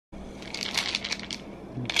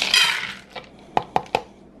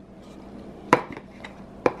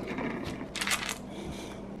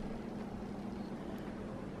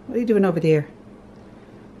What are you doing over there?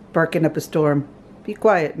 Barking up a storm. Be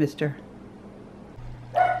quiet, mister.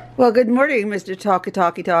 Well, good morning, Mr.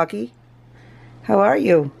 Talkie. How are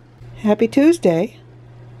you? Happy Tuesday.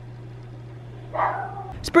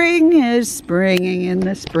 Spring is springing in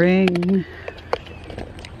the spring.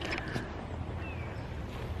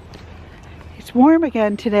 It's warm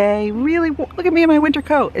again today. Really, look at me in my winter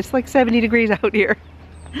coat. It's like 70 degrees out here.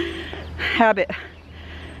 Habit.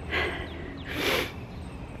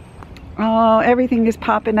 Oh, everything is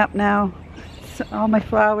popping up now. So, all my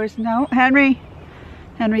flowers. No, Henry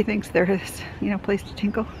thinks there is, you know, place to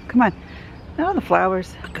tinkle. Come on. Oh, the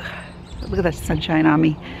flowers. Look at that sunshine on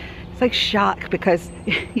me. It's like shock because,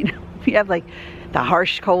 you know, we have like the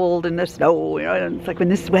harsh cold and the snow, you know, and it's like when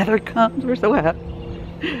this weather comes, we're so happy.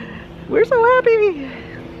 We're so happy.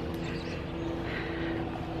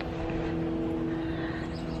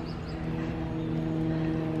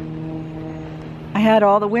 I had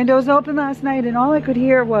all the windows open last night and all I could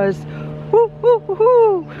hear was whoo, whoo, whoo,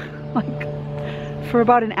 whoo, like for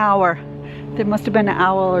about an hour. There must have been an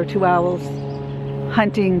owl or two owls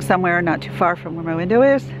hunting somewhere not too far from where my window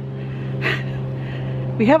is.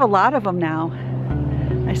 We have a lot of them now.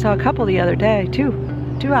 I saw a couple the other day, two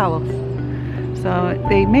owls. So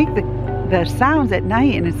they make the sounds at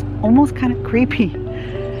night and it's almost kind of creepy.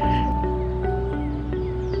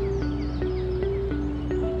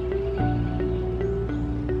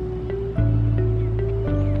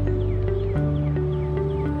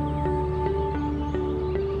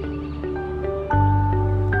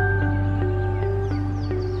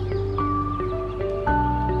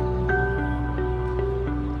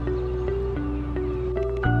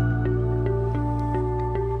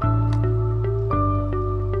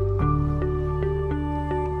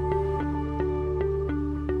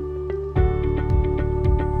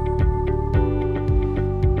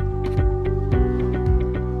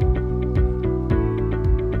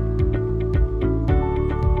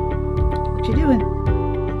 What you doing?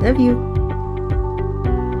 Love you.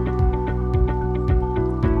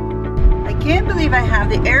 I can't believe I have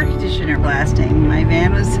the air conditioner blasting. My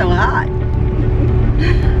van was so hot.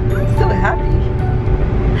 I'm so happy.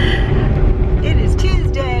 It is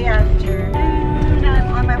Tuesday afternoon.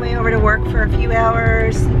 I'm on my way over to work for a few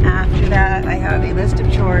hours. After that, I have a list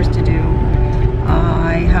of chores to do.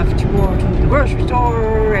 I have to go to the grocery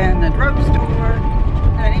store and the drugstore.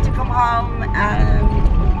 And I need to come home and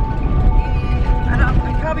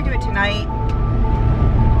I'll probably do it tonight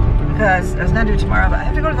because I was gonna do it tomorrow, but I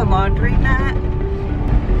have to go to the laundry mat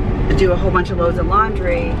and do a whole bunch of loads of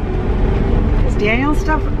laundry. Because Daniel's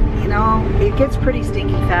stuff, you know, it gets pretty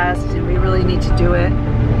stinky fast and we really need to do it.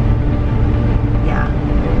 Yeah.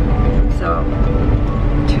 So,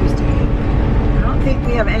 Tuesday. I don't think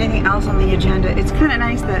we have anything else on the agenda. It's kind of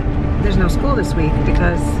nice that there's no school this week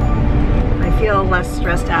because I feel less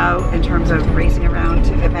stressed out in terms of racing around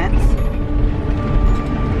to events.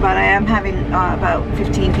 But I am having about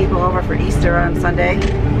 15 people over for Easter on Sunday.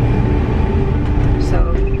 So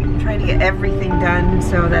I'm trying to get everything done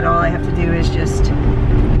so that all I have to do is just...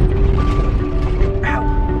 Ow!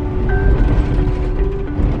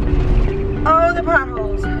 Oh, the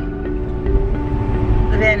potholes!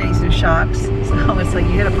 The van needs some shocks. So it's like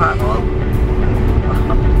you hit a pothole.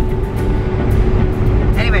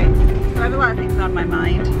 Anyway, so I have a lot of things on my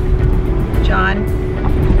mind. John,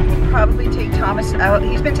 probably take Thomas out.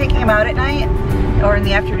 He's been taking him out at night or in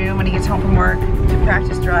the afternoon when he gets home from work to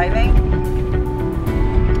practice driving.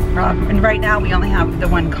 And right now we only have the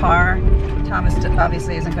one car. Thomas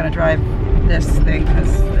obviously isn't going to drive this thing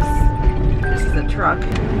because this is a truck.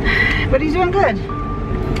 But he's doing good.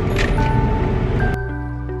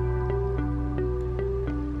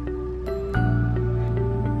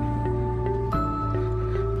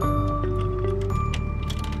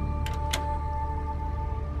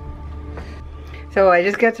 So I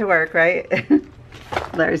just got to work, right?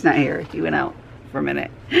 Larry's not here. He went out for a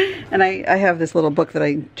minute. And I have this little book that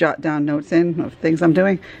I jot down notes in of things I'm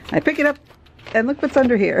doing. I pick it up and look what's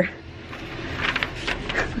under here.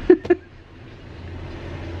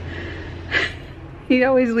 He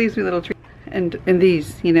always leaves me little treats. And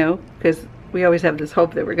these, you know, because we always have this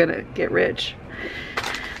hope that we're gonna get rich.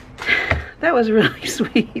 That was really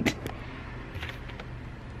sweet.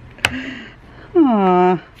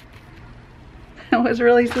 Aww. That was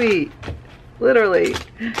really sweet. Literally.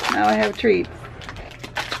 Now I have treats.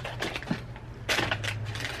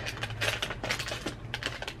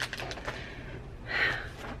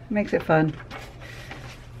 Makes it fun.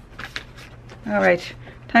 Alright.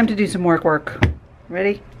 Time to do some work.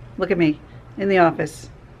 Ready? Look at me in the office.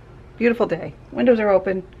 Beautiful day. Windows are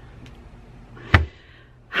open.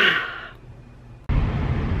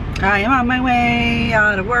 I am on my way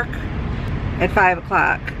out of work at 5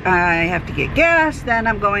 o'clock. I have to get gas, then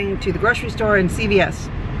I'm going to the grocery store and CVS.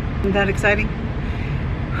 Isn't that exciting?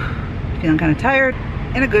 Feeling kind of tired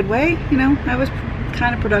in a good way, you know. I was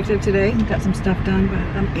kind of productive today. Got some stuff done, but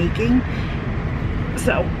I'm aching.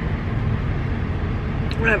 So,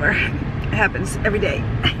 whatever. It happens every day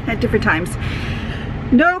at different times.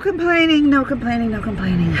 No complaining, no complaining, no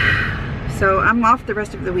complaining. So I'm off the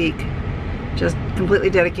rest of the week. Just completely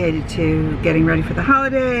dedicated to getting ready for the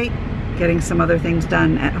holiday, getting some other things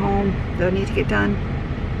done at home that I need to get done.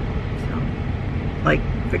 So, like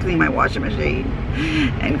fixing my washing machine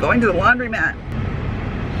and going to the laundromat.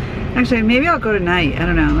 Actually, maybe I'll go tonight. I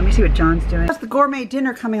don't know. Let me see what John's doing. How's the gourmet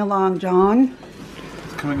dinner coming along, John?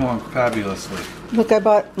 It's coming along fabulously. Look, I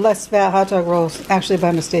bought less fat hot dog rolls, actually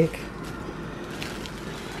by mistake.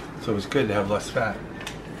 So it's good to have less fat.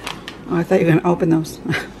 Oh, I thought you were going to open those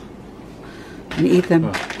and eat them. Oh.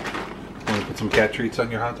 Want to put some cat treats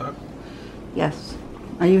on your hot dog? Yes.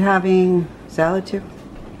 Are you having salad too?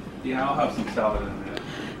 Yeah, I'll have some salad in there.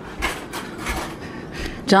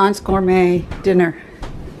 John's gourmet dinner.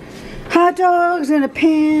 Hot dogs in a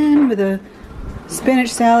pan with a spinach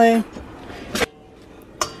salad.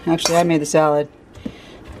 Actually, I made the salad.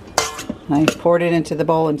 I poured it into the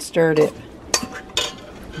bowl and stirred it.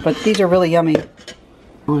 But these are really yummy.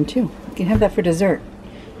 On too. You can have that for dessert.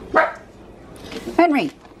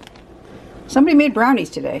 Henry, somebody made brownies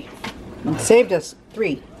today and saved us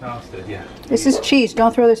 3. Alice did, yeah. This is cheese.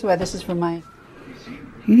 Don't throw this away. This is for my...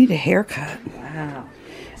 You need a haircut. Wow.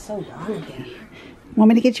 So long again. Want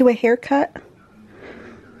me to get you a haircut?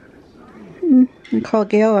 I call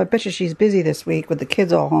Gail. I bet you she's busy this week with the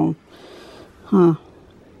kids all home. Huh.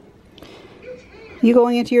 You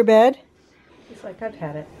going into your bed? It's like I've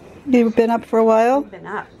had it. You've been up for a while? Been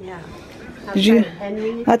up, yeah. Did you?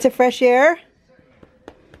 Henry. Lots of fresh air?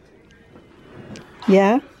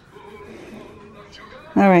 Yeah?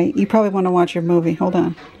 Alright, you probably want to watch your movie. Hold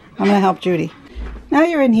on. I'm going to help Judy. Now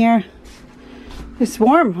you're in here. It's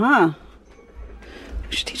warm, huh?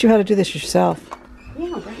 I should teach you how to do this yourself.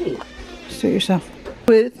 Yeah, right. Just do it yourself.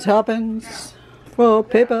 With toppings for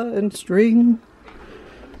paper and string.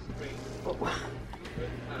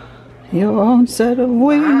 Your own set of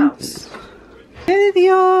wings. Wow. With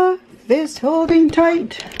your fist holding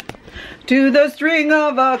tight to the string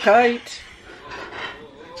of a kite.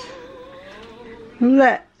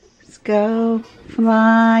 Let's go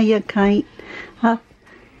fly a kite up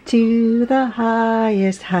to the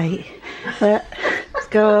highest height. Let's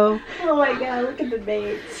go. Oh my god, look at the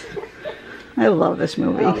mates. I love this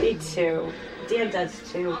movie. Oh, me too. Dan does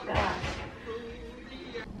too. Gosh.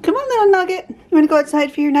 Come on, little nugget. You want to go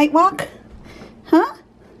outside for your night walk? Huh?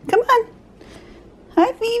 Come on.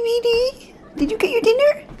 Hi, VVD. Did you get your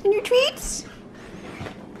dinner and your treats?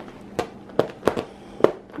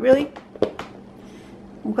 Really?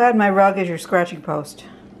 I'm glad my rug is your scratching post.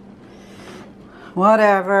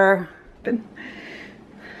 Whatever. I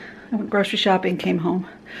went grocery shopping, came home.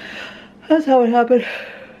 That's how it happened.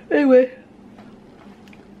 Anyway.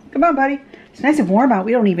 Come on, buddy. It's nice and warm out.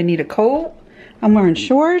 We don't even need a coat. I'm wearing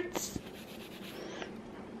shorts.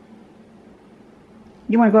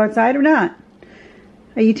 You want to go outside or not?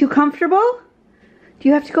 Are you too comfortable? Do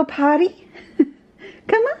you have to go potty?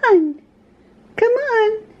 Come on. Come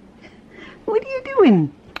on. What are you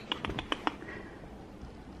doing?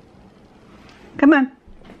 Come on.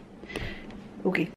 Okay.